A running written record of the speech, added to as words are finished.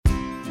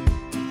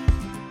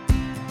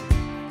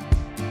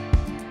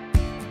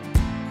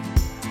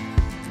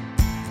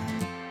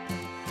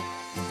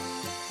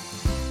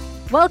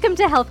Welcome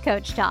to Health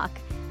Coach Talk.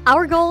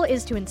 Our goal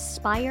is to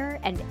inspire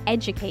and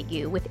educate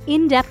you with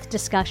in-depth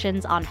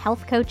discussions on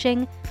health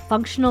coaching,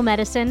 functional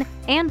medicine,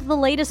 and the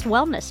latest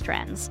wellness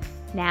trends.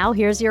 Now,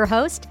 here's your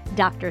host,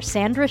 Dr.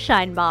 Sandra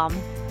Scheinbaum.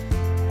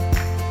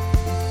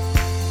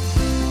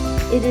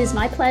 It is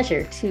my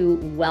pleasure to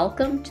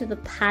welcome to the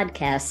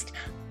podcast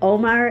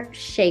Omar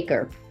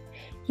Shaker.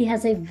 He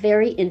has a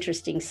very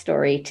interesting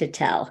story to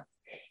tell.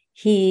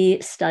 He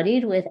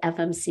studied with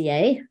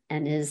FMCA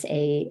and is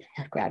a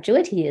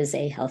graduate. He is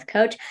a health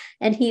coach,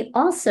 and he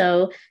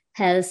also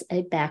has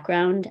a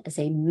background as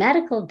a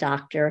medical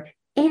doctor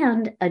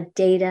and a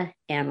data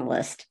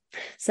analyst.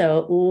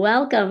 So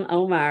welcome,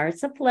 Omar.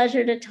 It's a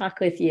pleasure to talk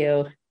with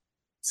you.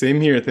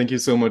 Same here. Thank you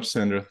so much,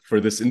 Sandra, for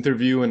this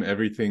interview and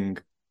everything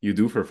you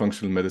do for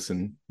functional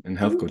medicine and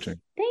health coaching.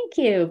 Thank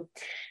you.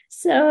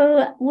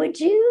 So would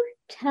you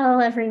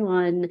tell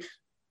everyone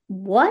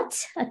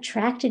what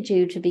attracted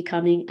you to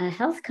becoming a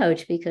health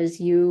coach? Because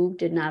you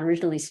did not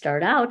originally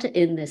start out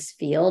in this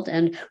field,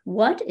 and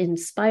what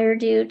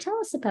inspired you? Tell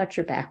us about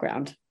your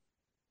background.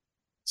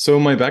 So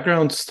my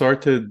background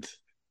started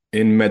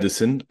in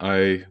medicine.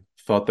 I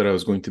thought that I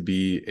was going to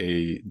be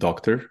a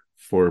doctor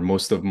for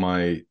most of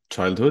my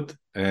childhood,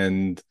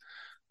 and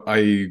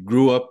I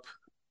grew up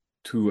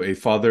to a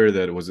father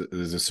that was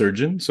a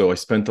surgeon. So I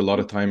spent a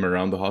lot of time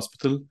around the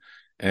hospital,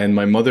 and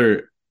my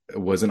mother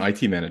was an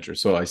IT manager.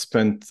 So I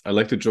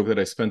like to joke that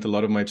I spent a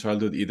lot of my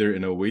childhood either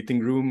in a waiting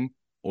room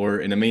or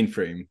in a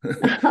mainframe.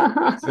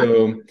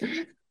 So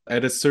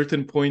at a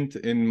certain point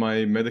in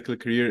my medical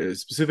career,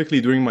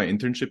 specifically during my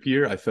internship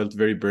year, I felt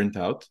very burnt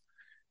out.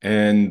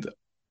 And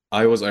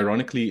I was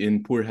ironically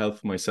in poor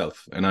health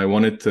myself. And I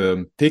wanted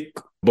to take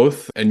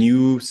both a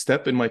new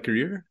step in my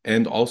career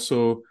and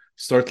also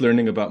start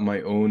learning about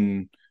my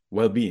own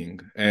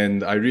well-being.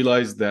 And I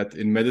realized that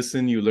in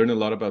medicine, you learn a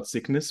lot about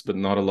sickness, but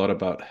not a lot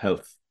about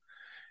health.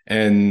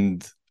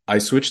 And I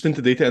switched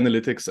into data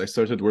analytics. I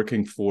started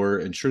working for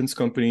insurance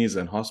companies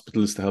and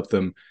hospitals to help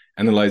them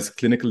analyze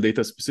clinical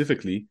data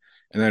specifically.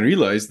 And I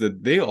realized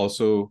that they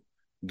also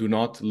do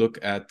not look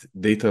at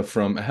data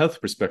from a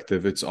health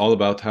perspective. It's all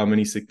about how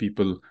many sick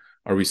people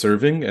are we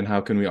serving and how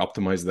can we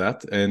optimize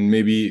that, and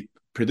maybe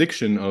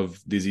prediction of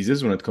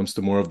diseases when it comes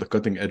to more of the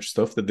cutting edge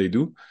stuff that they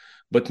do,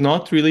 but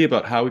not really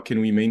about how can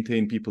we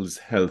maintain people's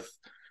health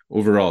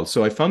overall.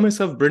 So I found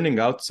myself burning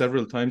out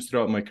several times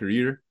throughout my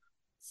career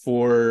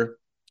for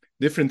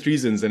different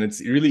reasons. And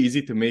it's really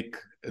easy to make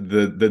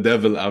the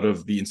devil out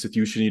of the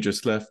institution you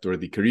just left or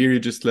the career you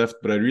just left.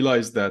 But I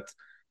realized that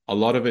a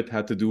lot of it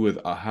had to do with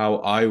how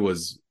I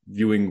was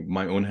viewing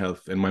my own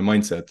health and my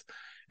mindset.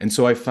 And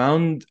so I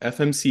found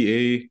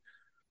FMCA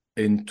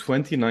in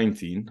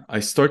 2019. I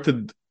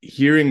started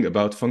hearing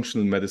about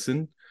functional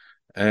medicine,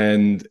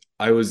 and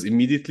I was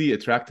immediately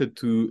attracted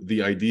to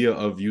the idea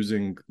of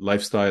using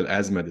lifestyle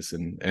as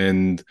medicine.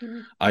 And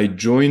I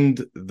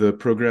joined the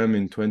program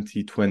in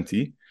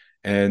 2020,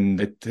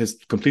 and it has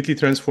completely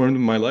transformed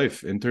my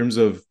life in terms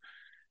of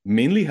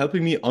mainly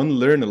helping me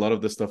unlearn a lot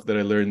of the stuff that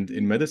I learned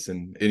in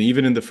medicine. And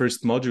even in the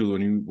first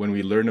module, when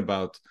we learn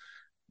about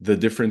the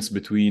difference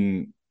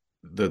between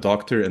the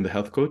doctor and the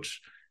health coach,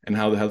 and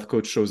how the health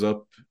coach shows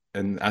up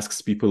and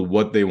asks people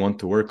what they want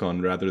to work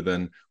on rather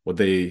than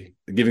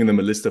giving them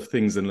a list of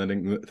things and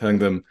telling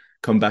them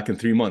come back in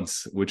 3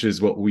 months, which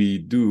is what we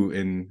do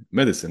in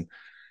medicine.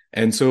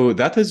 And so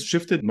that has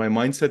shifted my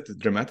mindset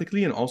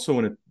dramatically. And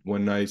also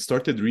when I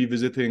started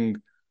revisiting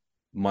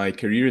my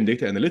career in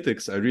data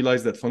analytics, I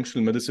realized that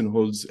functional medicine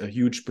holds a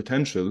huge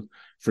potential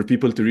for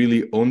people to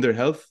really own their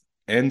health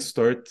and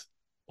start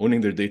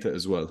owning their data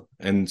as well.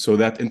 And so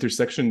that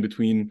intersection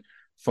between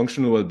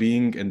functional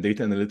well-being and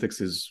data analytics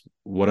is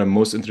what I'm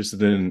most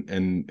interested in,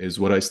 and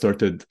is what I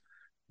started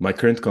my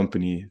current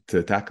company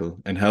to tackle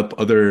and help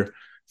other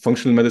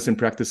functional medicine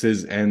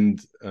practices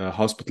and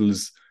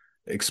hospitals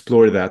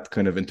explore that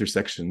kind of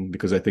intersection,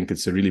 because I think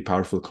it's a really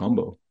powerful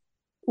combo.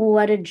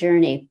 What a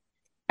journey.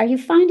 Are you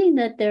finding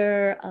that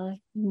there are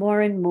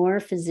more and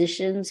more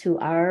physicians who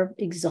are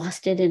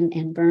exhausted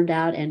and burned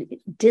out and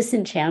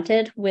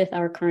disenchanted with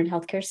our current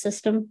healthcare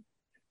system?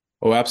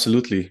 Oh,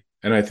 absolutely.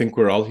 And I think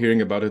we're all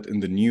hearing about it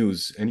in the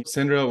news. And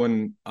Sandra,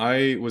 when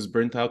I was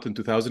burnt out in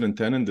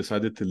 2010 and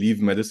decided to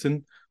leave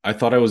medicine, I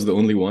thought I was the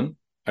only one.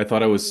 I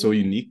thought I was so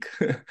unique.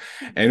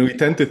 And we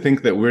tend to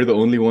think that we're the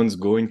only ones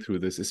going through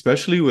this,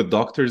 especially with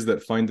doctors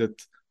that find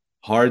it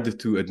hard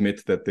to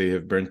admit that they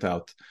have burnt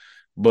out.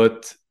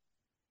 But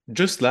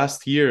just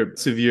last year,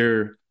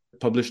 Severe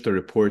published a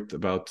report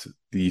about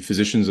the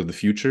physicians of the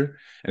future.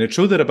 And it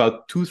showed that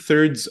about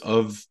 2/3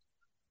 of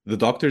the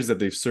doctors that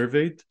they've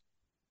surveyed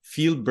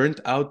feel burnt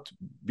out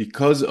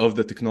because of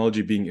the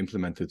technology being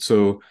implemented.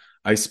 So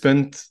I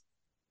spent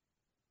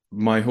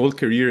my whole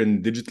career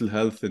in digital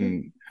health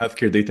and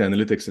healthcare data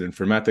analytics and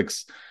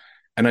informatics.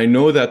 And I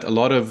know that a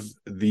lot of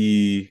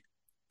the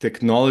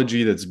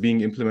technology that's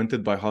being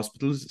implemented by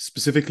hospitals,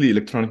 specifically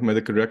electronic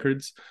medical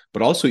records,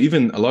 but also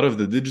even a lot of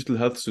the digital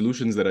health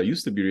solutions that I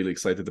used to be really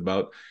excited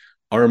about,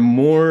 are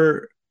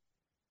more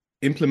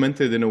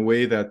implemented in a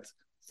way that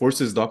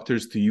forces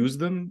doctors to use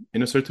them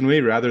in a certain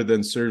way rather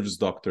than serves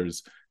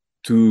doctors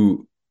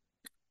to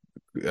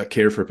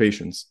care for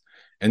patients.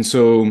 And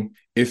so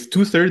if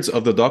 2/3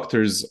 of the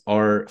doctors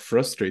are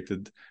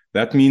frustrated,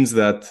 that means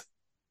that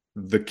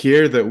the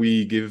care that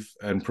we give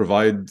and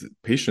provide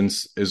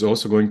patients is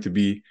also going to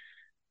be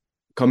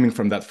coming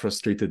from that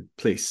frustrated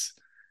place.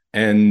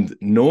 And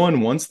no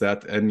one wants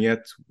that. And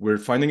yet we're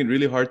finding it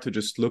really hard to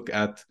just look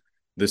at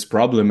this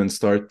problem and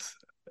start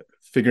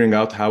figuring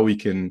out how we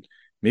can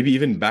maybe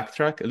even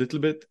backtrack a little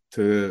bit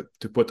to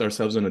put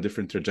ourselves on a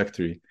different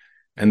trajectory.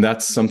 And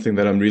that's something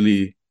that I'm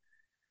really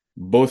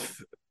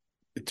both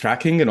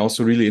tracking and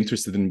also really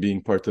interested in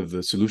being part of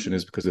the solution,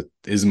 is because it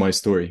is my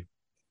story.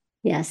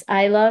 Yes,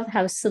 I love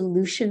how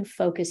solution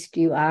focused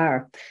you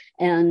are.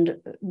 And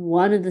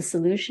one of the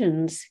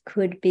solutions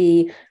could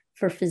be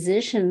for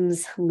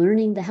physicians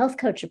learning the health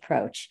coach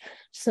approach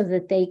so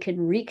that they can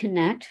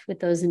reconnect with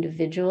those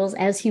individuals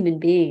as human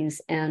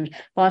beings and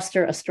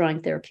foster a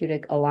strong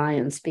therapeutic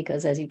alliance.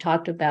 Because as you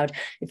talked about,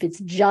 if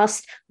it's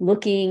just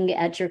looking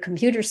at your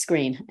computer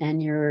screen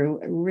and you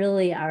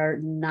really are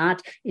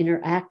not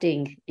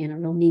interacting in a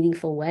real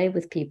meaningful way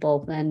with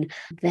people, then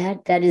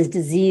that is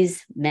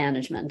disease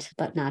management,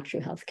 but not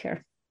true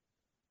healthcare.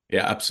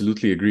 Yeah,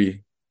 absolutely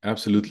agree.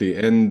 Absolutely.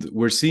 And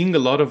we're seeing a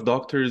lot of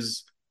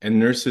doctors and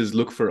nurses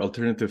look for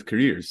alternative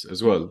careers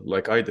as well,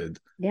 like I did.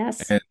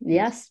 Yes. And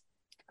yes.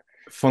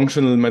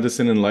 Functional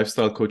medicine and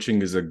lifestyle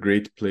coaching is a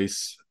great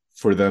place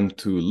for them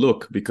to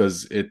look,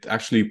 because it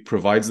actually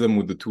provides them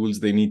with the tools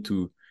they need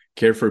to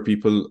care for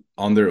people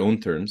on their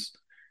own terms.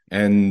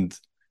 And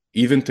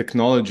even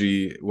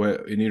technology,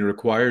 it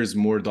requires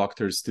more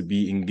doctors to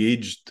be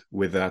engaged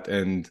with that.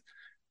 And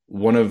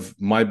one of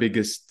my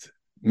biggest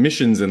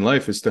missions in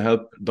life is to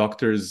help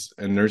doctors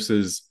and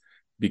nurses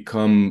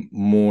become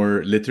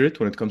more literate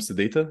when it comes to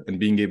data and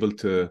being able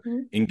to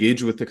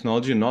engage with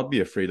technology and not be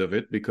afraid of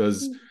it,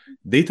 because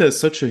data is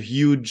such a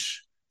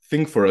huge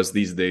thing for us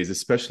these days,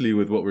 especially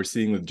with what we're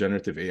seeing with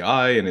generative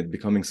AI and it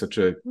becoming such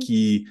a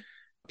key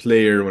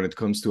player when it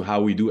comes to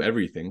how we do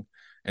everything.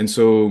 And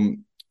so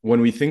when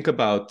we think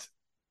about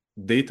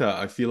data,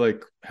 I feel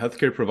like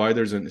healthcare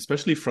providers and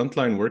especially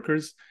frontline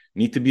workers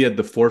need to be at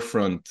the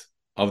forefront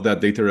of that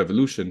data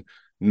revolution,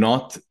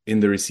 not in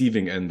the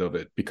receiving end of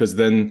it, because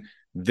then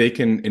they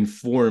can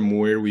inform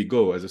where we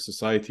go as a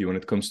society when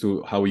it comes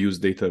to how we use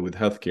data with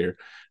healthcare,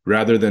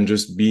 rather than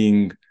just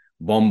being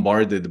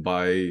bombarded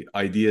by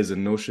ideas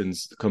and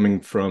notions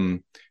coming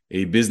from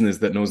a business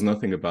that knows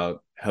nothing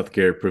about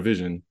healthcare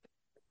provision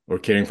or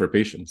caring for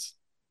patients.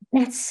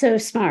 That's so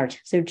smart.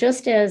 So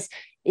just as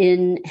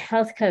in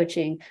health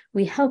coaching,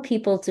 we help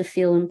people to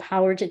feel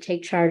empowered to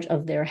take charge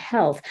of their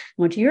health.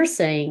 What you're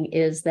saying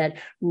is that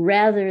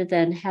rather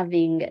than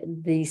having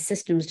the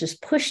systems just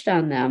pushed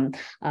on them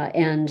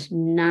and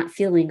not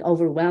feeling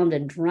overwhelmed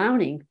and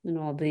drowning in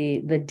all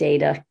the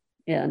data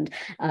and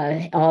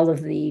all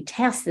of the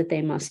tasks that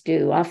they must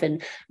do, often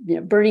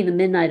burning the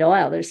midnight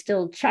oil. They're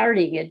still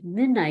charting at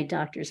midnight,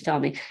 doctors tell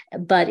me.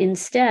 But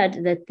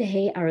instead, that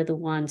they are the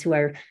ones who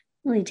are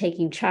really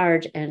taking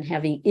charge and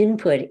having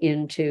input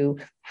into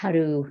how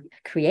to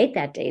create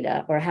that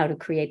data or how to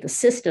create the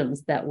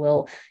systems that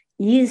will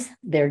ease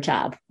their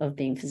job of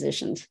being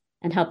physicians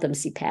and help them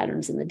see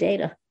patterns in the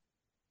data.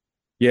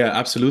 Yeah,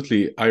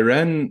 absolutely. I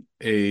ran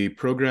a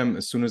program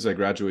as soon as I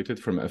graduated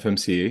from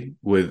FMCA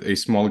with a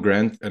small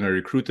grant, and I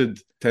recruited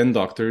 10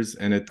 doctors,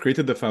 and it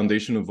created the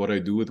foundation of what I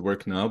do with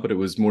work now. But it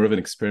was more of an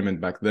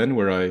experiment back then,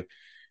 where I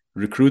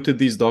recruited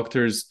these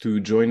doctors to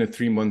join a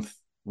 3-month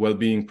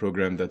well-being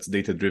program that's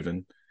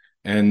data-driven.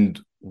 And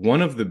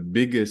one of the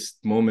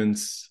biggest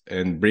moments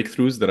and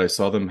breakthroughs that I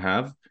saw them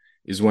have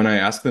is when I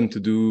asked them to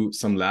do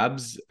some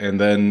labs and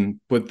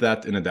then put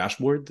that in a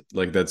dashboard,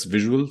 like that's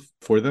visual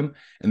for them,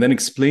 and then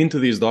explain to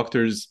these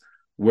doctors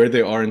where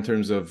they are in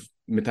terms of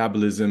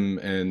metabolism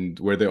and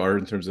where they are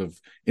in terms of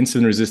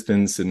insulin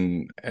resistance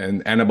and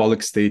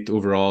anabolic state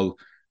overall,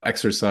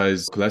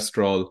 exercise,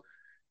 cholesterol.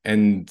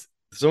 And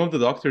some of the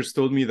doctors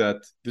told me that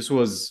this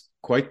was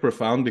quite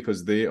profound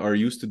because they are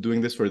used to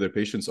doing this for their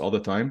patients all the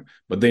time,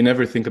 but they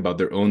never think about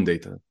their own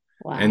data.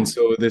 Wow. And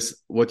so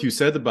what you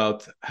said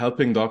about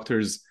helping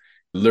doctors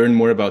learn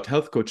more about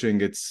health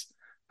coaching,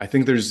 I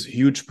think there's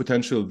huge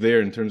potential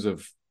there in terms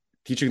of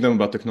teaching them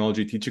about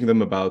technology, teaching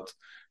them about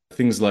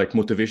things like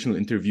motivational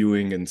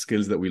interviewing and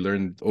skills that we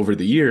learned over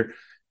the year,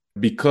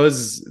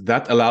 because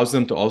that allows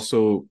them to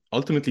also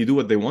ultimately do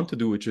what they want to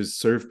do, which is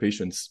serve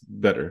patients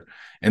better.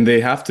 And they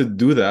have to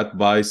do that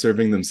by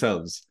serving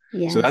themselves.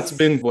 Yes. So that's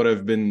been what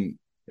I've been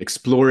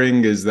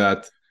exploring, is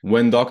that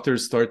when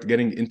doctors start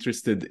getting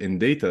interested in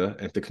data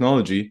and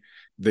technology,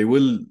 they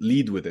will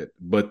lead with it.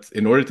 But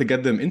in order to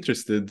get them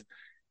interested,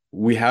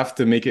 we have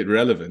to make it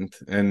relevant.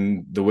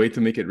 And the way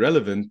to make it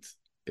relevant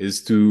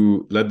is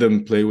to let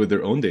them play with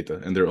their own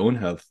data and their own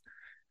health.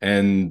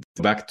 And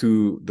back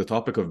to the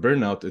topic of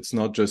burnout, it's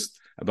not just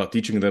about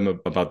teaching them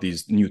about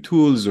these new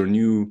tools or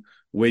new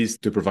ways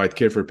to provide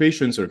care for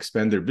patients or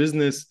expand their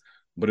business,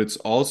 but it's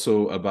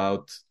also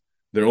about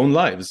their own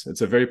lives. It's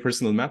a very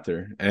personal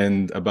matter,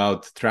 and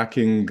about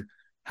tracking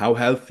how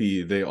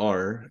healthy they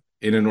are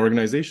in an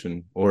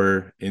organization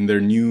or in their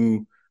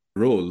new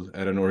role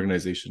at an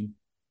organization.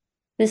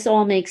 This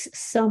all makes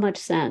so much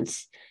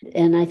sense.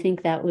 And I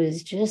think that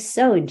was just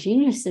so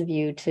ingenious of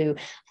you to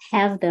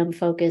have them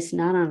focus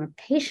not on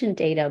patient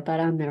data, but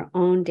on their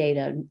own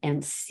data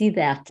and see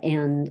that.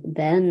 And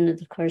then,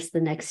 of course,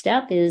 the next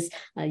step is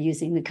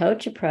using the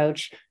coach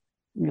approach.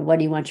 What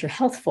do you want your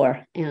health for?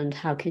 And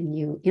how can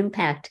you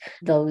impact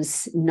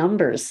those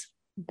numbers,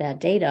 that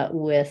data,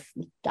 with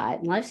diet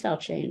and lifestyle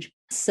change?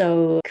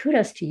 So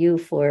kudos to you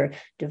for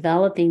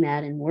developing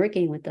that and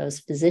working with those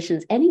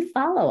physicians. Any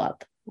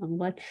follow-up on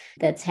what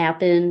that's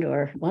happened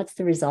or what's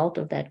the result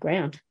of that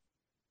grant?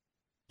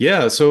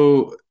 Yeah,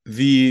 so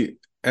the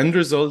end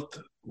result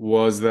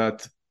was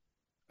that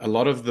a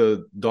lot of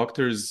the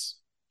doctors,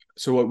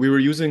 so what we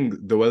were using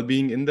the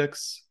well-being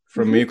index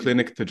from Mayo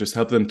Clinic to just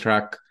help them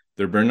track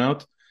their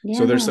burnout. Yeah.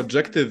 So their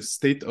subjective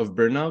state of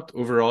burnout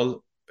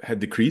overall had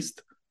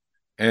decreased,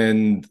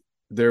 and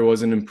there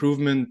was an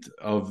improvement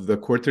of the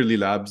quarterly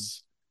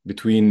labs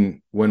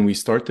between when we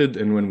started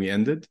and when we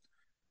ended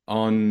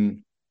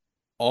on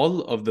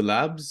all of the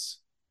labs.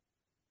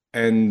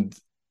 And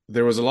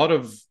there was a lot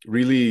of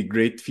really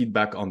great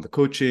feedback on the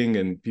coaching,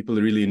 and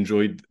people really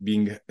enjoyed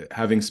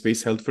having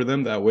space held for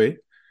them that way.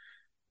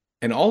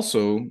 And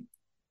also,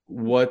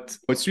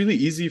 what's really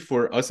easy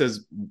for us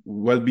as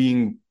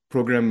well-being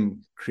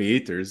program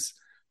creators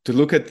to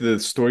look at the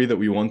story that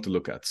we want to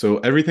look at. So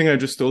everything I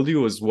just told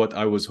you was what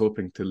I was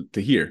hoping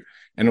to hear.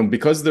 And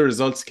because the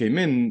results came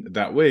in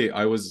that way,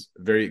 I was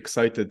very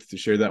excited to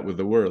share that with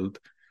the world.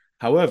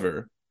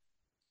 However,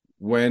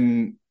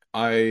 when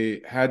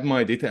I had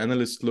my data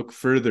analyst look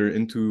further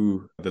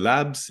into the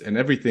labs and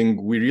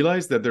everything, we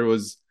realized that there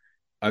was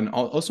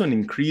also an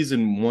increase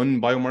in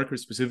one biomarker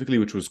specifically,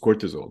 which was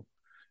cortisol.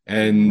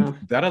 And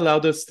that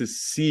allowed us to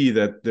see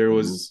that there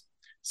was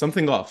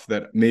something off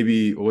that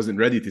maybe wasn't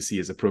ready to see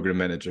as a program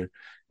manager.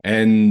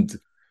 And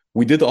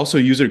we did also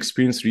user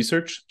experience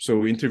research. So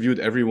we interviewed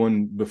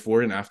everyone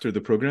before and after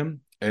the program,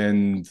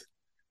 and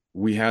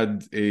we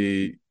had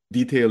a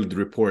detailed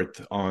report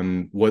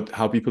on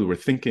how people were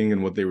thinking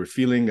and what they were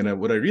feeling. And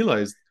what I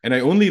realized, and I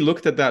only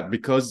looked at that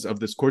because of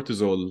this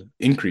cortisol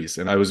increase,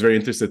 and I was very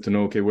interested to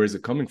know, okay, where is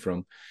it coming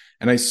from?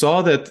 And I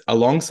saw that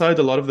alongside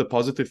a lot of the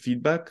positive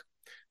feedback,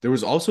 there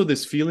was also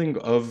this feeling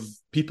of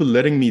people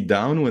letting me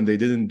down when they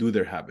didn't do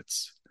their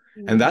habits.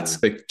 And that's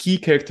the key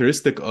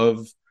characteristic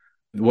of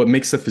what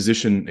makes a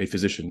physician a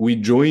physician. We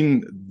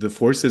join the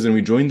forces and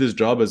we join this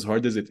job, as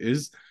hard as it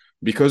is,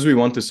 because we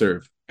want to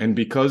serve, and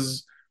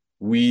because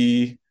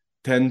we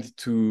tend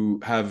to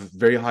have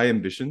very high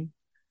ambition,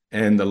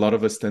 and a lot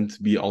of us tend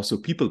to be also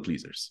people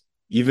pleasers,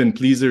 even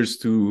pleasers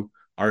to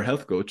our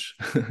health coach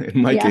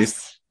in my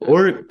case,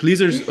 or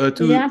pleasers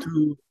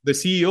to the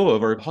CEO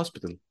of our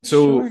hospital.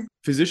 So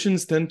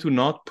physicians tend to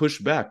not push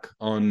back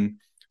on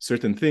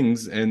certain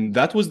things. And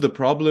that was the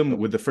problem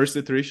with the first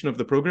iteration of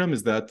the program,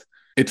 is that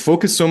it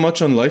focused so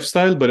much on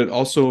lifestyle, but it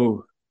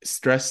also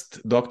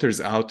stressed doctors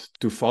out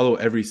to follow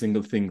every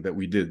single thing that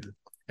we did.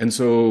 And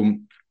so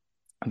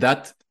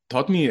that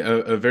taught me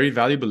a very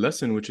valuable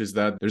lesson, which is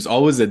that there's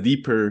always a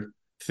deeper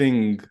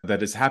thing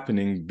that is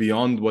happening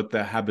beyond what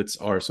the habits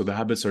are. So the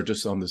habits are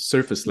just on the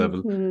surface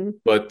level.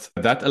 But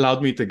that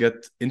allowed me to get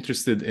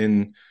interested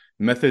in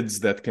methods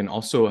that can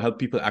also help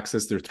people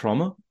access their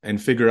trauma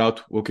and figure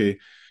out, okay,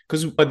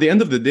 because at the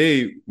end of the day,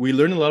 we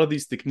learn a lot of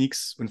these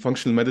techniques in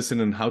functional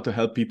medicine and how to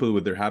help people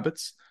with their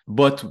habits.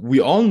 But we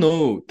all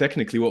know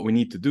technically what we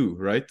need to do,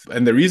 right?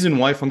 And the reason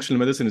why functional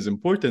medicine is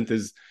important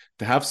is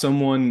to have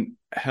someone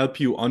help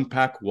you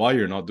unpack why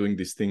you're not doing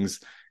these things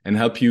and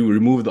help you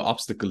remove the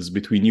obstacles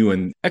between you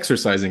and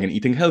exercising and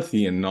eating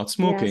healthy and not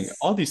smoking.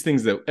 All these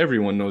things that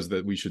everyone knows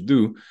that we should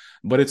do.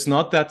 But it's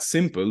not that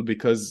simple,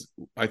 because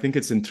I think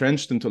it's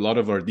entrenched into a lot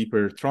of our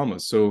deeper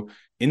traumas. So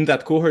in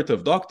that cohort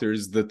of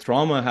doctors, the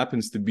trauma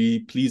happens to be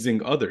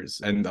pleasing others.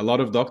 And a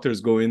lot of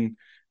doctors go in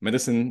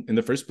medicine in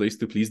the first place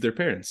to please their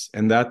parents.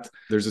 And that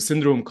there's a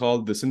syndrome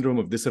called the syndrome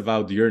of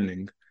disavowed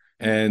yearning.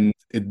 And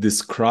it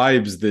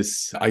describes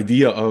this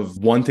idea of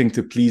wanting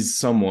to please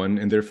someone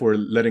and therefore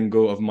letting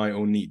go of my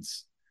own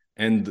needs.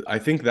 And I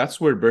think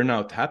that's where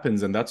burnout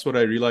happens. And that's what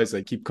I realize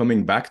I keep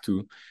coming back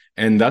to.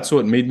 And that's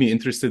what made me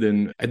interested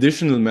in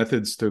additional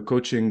methods to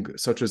coaching,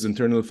 such as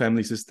internal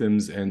family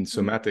systems and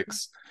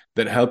somatics,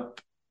 that help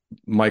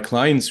my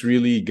clients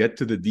really get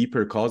to the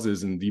deeper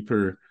causes and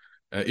deeper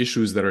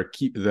issues that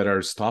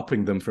are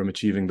stopping them from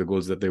achieving the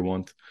goals that they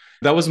want.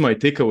 That was my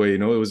takeaway.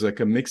 It was like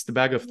a mixed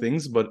bag of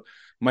things, but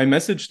my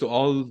message to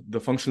all the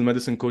functional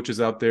medicine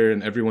coaches out there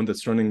and everyone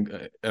that's running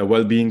a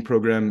well-being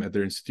program at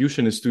their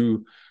institution is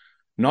to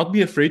not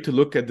be afraid to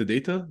look at the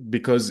data,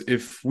 because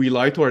if we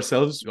lie to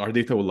ourselves, our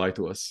data will lie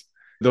to us.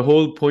 The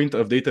whole point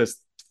of data is,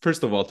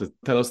 first of all, to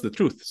tell us the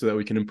truth so that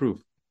we can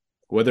improve,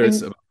 whether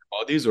it's about our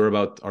bodies or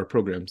about our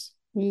programs.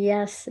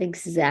 Yes,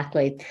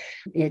 exactly.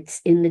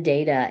 It's in the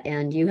data,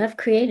 and you have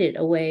created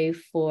a way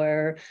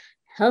for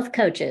health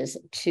coaches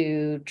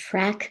to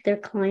track their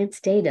clients'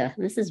 data.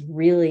 This is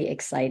really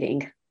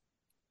exciting.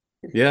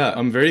 Yeah,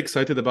 I'm very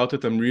excited about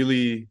it. I'm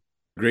really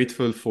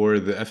grateful for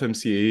the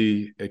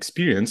FMCA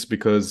experience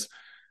because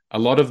a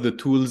lot of the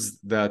tools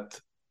that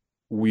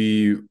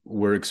we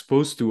were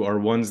exposed to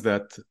are ones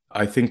that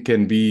I think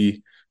can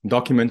be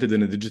documented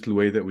in a digital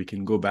way that we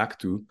can go back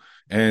to.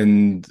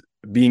 And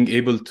being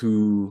able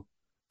to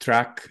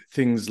track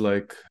things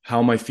like how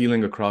am I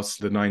feeling across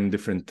the 9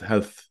 different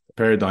health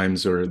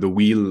paradigms or the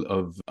wheel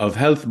of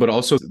health, but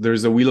also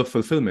there's a wheel of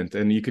fulfillment,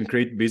 and you can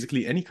create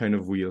basically any kind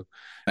of wheel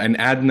and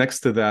add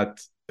next to that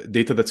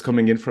data that's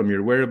coming in from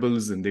your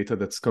wearables and data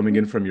that's coming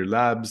in from your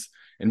labs,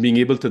 and being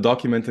able to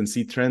document and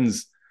see trends.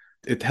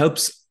 It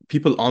helps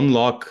people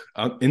unlock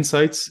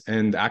insights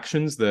and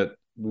actions that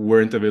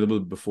weren't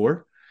available before.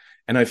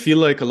 And I feel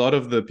like a lot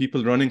of the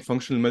people running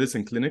functional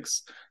medicine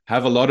clinics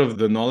have a lot of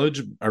the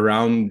knowledge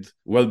around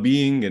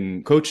well-being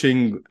and coaching,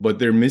 but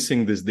they're missing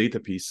this data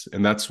piece.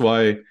 And that's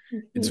why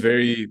it's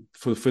very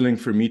fulfilling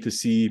for me to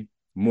see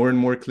more and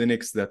more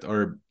clinics that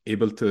are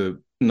able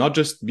to not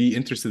just be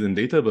interested in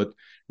data, but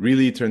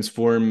really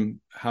transform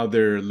how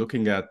they're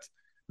looking at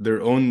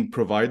their own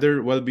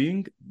provider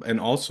well-being and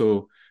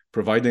also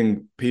providing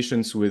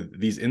patients with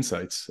these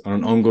insights on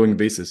an ongoing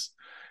basis.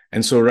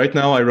 And so right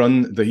now I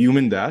run the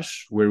Human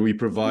Dash, where we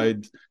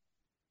provide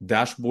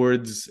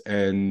dashboards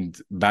and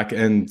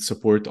back-end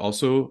support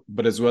also,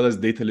 but as well as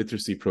data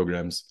literacy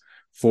programs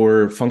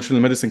for functional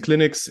medicine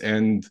clinics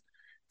and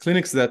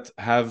clinics that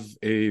have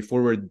a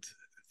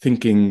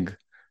forward-thinking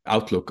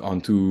outlook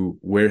onto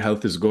where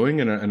health is going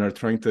and are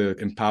trying to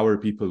empower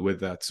people with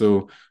that.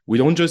 So we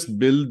don't just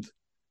build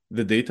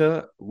the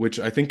data, which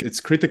I think it's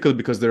critical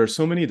because there are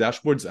so many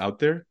dashboards out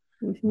there,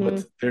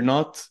 but they're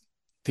not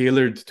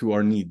tailored to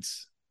our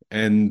needs.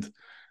 And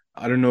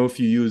I don't know if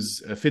you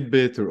use a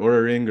Fitbit or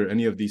Oura Ring or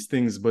any of these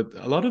things, but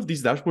a lot of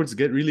these dashboards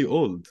get really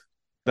old.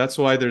 That's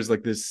why there's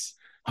like this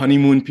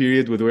honeymoon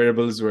period with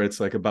wearables where it's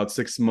like about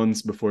 6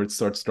 months before it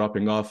starts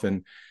dropping off.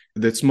 And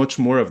there's much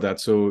more of that.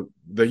 So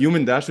the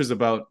Human Dash is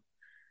about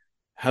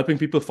helping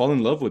people fall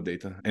in love with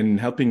data and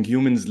helping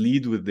humans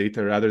lead with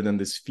data rather than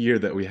this fear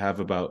that we have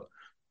about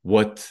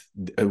what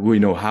we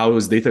know, how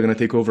is data going to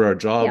take over our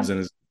jobs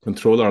and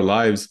control our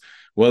lives.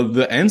 Well,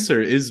 the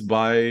answer is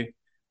by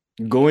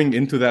going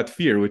into that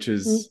fear, which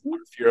is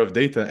fear of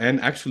data, and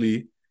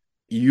actually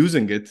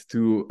using it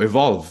to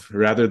evolve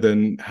rather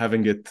than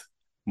having it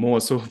mow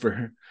us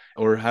over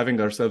or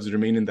having ourselves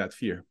remain in that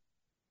fear.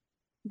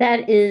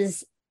 That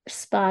is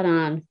spot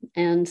on.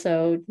 And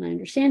so my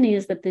understanding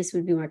is that this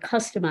would be more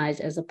customized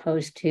as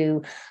opposed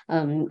to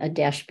a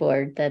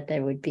dashboard that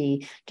there would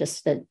be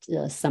just that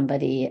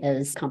somebody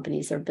as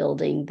companies are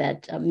building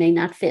that may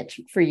not fit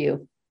for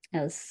you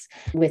as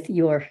with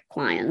your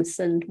clients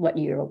and what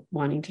you're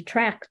wanting to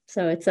track.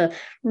 So it's a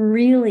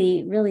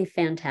really, really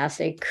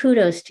fantastic.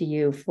 Kudos to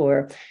you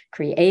for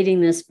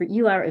creating this.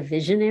 You are a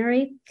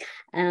visionary.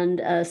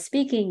 And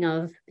speaking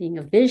of being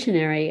a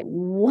visionary,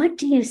 what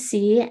do you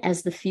see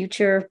as the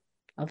future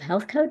of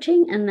health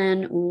coaching? And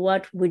then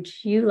what would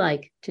you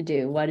like to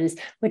do? What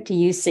do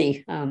you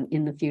see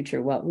in the future?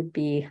 What would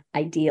be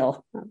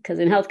ideal? Because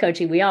in health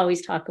coaching, we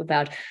always talk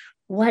about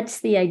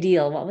what's the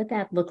ideal? What would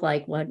that look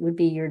like? What would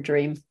be your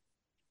dream?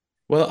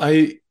 Well,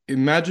 I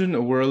imagine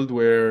a world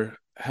where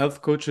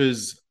health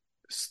coaches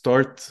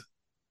start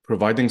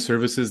providing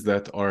services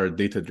that are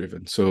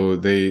data-driven. So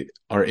they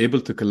are able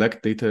to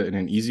collect data in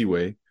an easy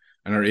way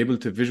and are able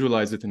to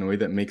visualize it in a way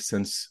that makes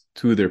sense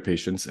to their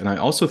patients. And I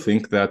also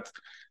think that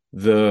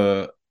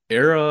the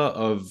era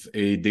of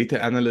a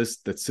data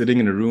analyst that's sitting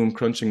in a room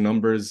crunching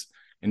numbers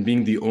and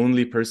being the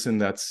only person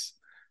that's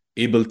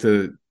able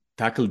to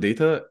tackle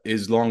data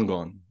is long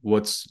gone.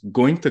 What's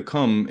going to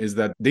come is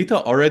that data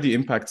already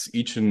impacts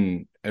each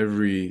and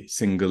every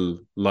single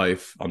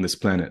life on this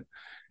planet.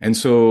 And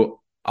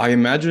so I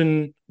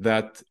imagine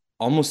that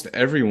almost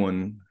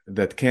everyone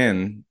that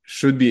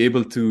should be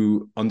able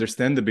to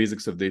understand the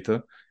basics of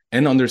data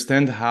and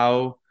understand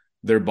how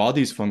their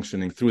body's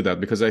functioning through that,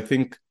 because I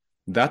think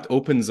that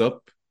opens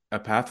up a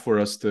path for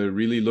us to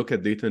really look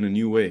at data in a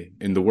new way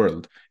in the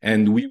world.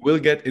 And we will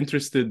get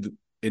interested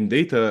in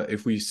data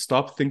if we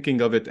stop thinking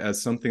of it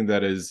as something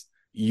that is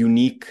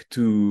unique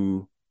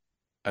to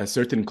a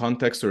certain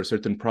context or a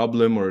certain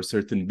problem or a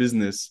certain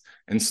business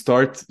and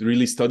start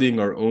really studying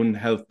our own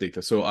health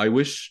data. So I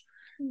wish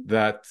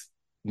that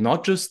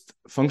not just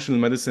functional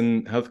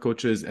medicine health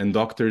coaches and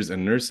doctors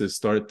and nurses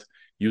start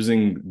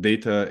using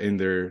data in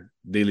their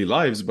daily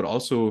lives, but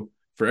also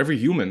for every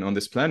human on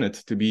this planet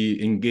to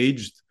be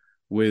engaged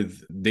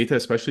with data,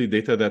 especially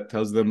data that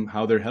tells them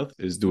how their health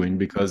is doing.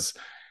 Because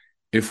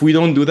if we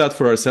don't do that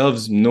for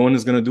ourselves, no one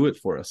is going to do it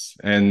for us.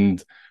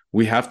 And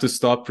we have to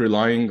stop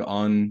relying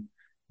on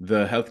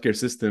the healthcare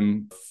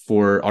system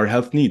for our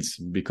health needs,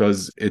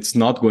 because it's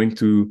not going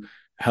to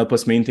help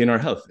us maintain our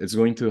health. It's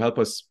going to help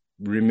us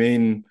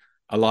remain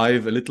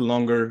alive a little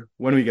longer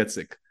when we get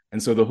sick.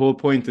 And so the whole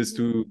point is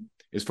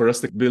for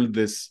us to build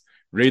this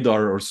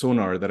radar or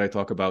sonar that I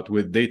talk about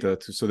with data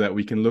so that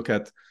we can look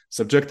at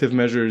subjective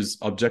measures,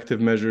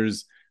 objective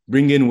measures,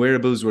 bring in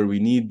wearables where we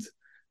need,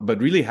 but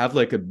really have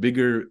like a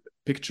bigger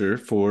picture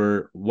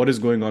for what is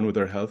going on with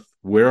our health,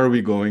 where are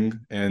we going,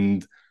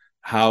 and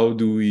how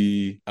do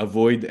we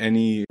avoid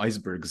any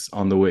icebergs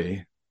on the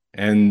way?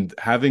 And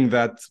having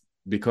that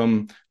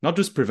become not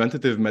just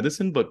preventative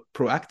medicine, but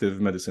proactive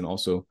medicine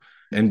also.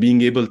 And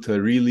being able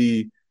to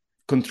really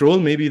control,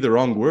 maybe the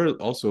wrong word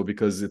also,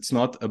 because it's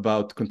not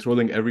about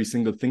controlling every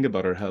single thing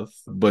about our health,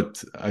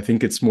 but I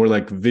think it's more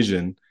like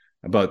vision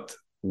about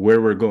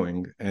where we're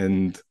going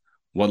and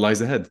what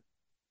lies ahead,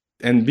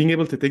 and being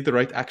able to take the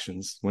right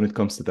actions when it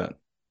comes to that.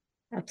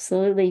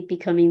 Absolutely.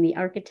 Becoming the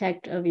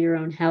architect of your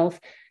own health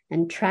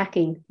and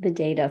tracking the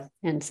data,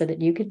 and so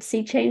that you could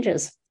see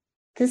changes.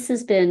 This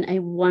has been a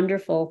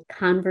wonderful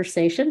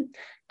conversation.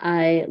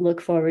 I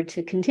look forward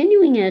to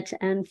continuing it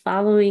and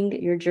following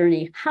your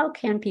journey. How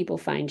can people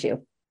find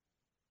you?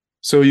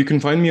 So you can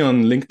find me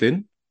on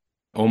LinkedIn,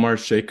 Omar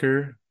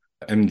Shaker,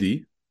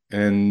 MD.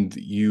 And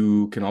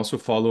you can also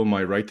follow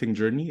my writing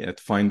journey at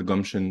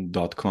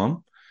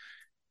findgumption.com.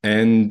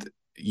 And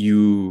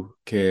you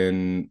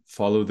can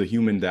follow the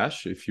Human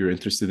Dash if you're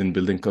interested in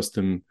building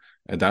custom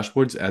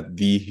dashboards at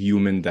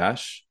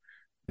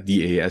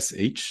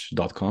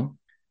thehuman-dash.com.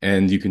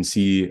 And you can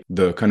see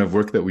the kind of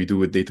work that we do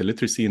with data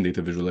literacy and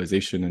data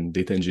visualization and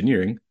data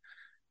engineering.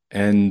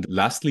 And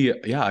lastly,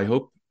 I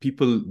hope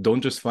people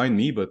don't just find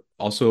me, but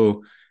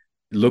also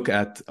look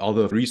at all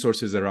the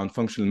resources around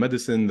functional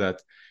medicine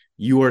that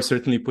you are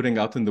certainly putting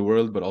out in the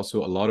world, but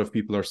also a lot of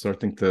people are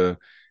starting to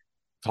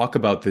talk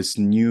about this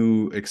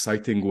new,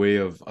 exciting way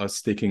of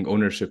us taking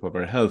ownership of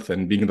our health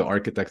and being the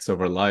architects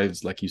of our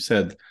lives, like you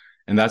said.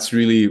 And that's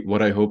really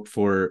what I hope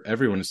for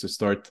everyone, is to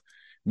start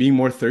being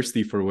more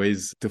thirsty for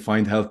ways to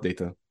find health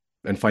data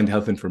and find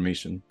health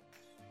information.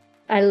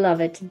 I love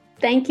it.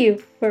 Thank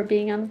you for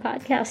being on the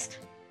podcast.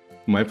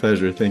 My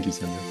pleasure. Thank you,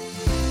 Sandi.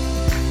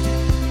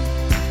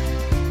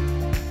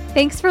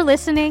 Thanks for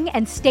listening,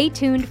 and stay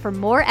tuned for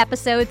more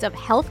episodes of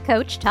Health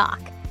Coach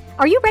Talk.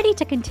 Are you ready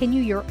to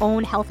continue your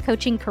own health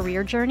coaching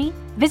career journey?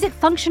 Visit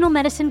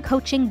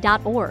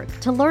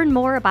functionalmedicinecoaching.org to learn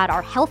more about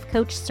our health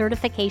coach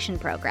certification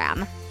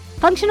program.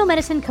 Functional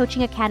Medicine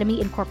Coaching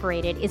Academy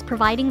Incorporated is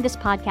providing this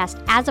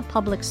podcast as a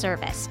public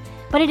service,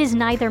 but it is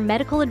neither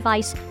medical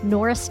advice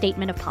nor a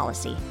statement of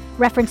policy.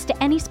 Reference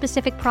to any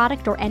specific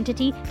product or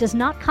entity does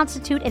not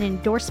constitute an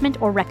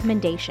endorsement or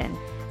recommendation.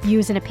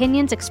 Views and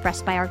opinions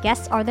expressed by our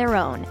guests are their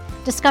own.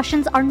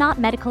 Discussions are not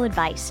medical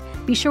advice.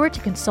 Be sure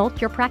to consult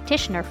your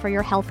practitioner for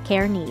your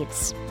healthcare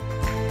needs.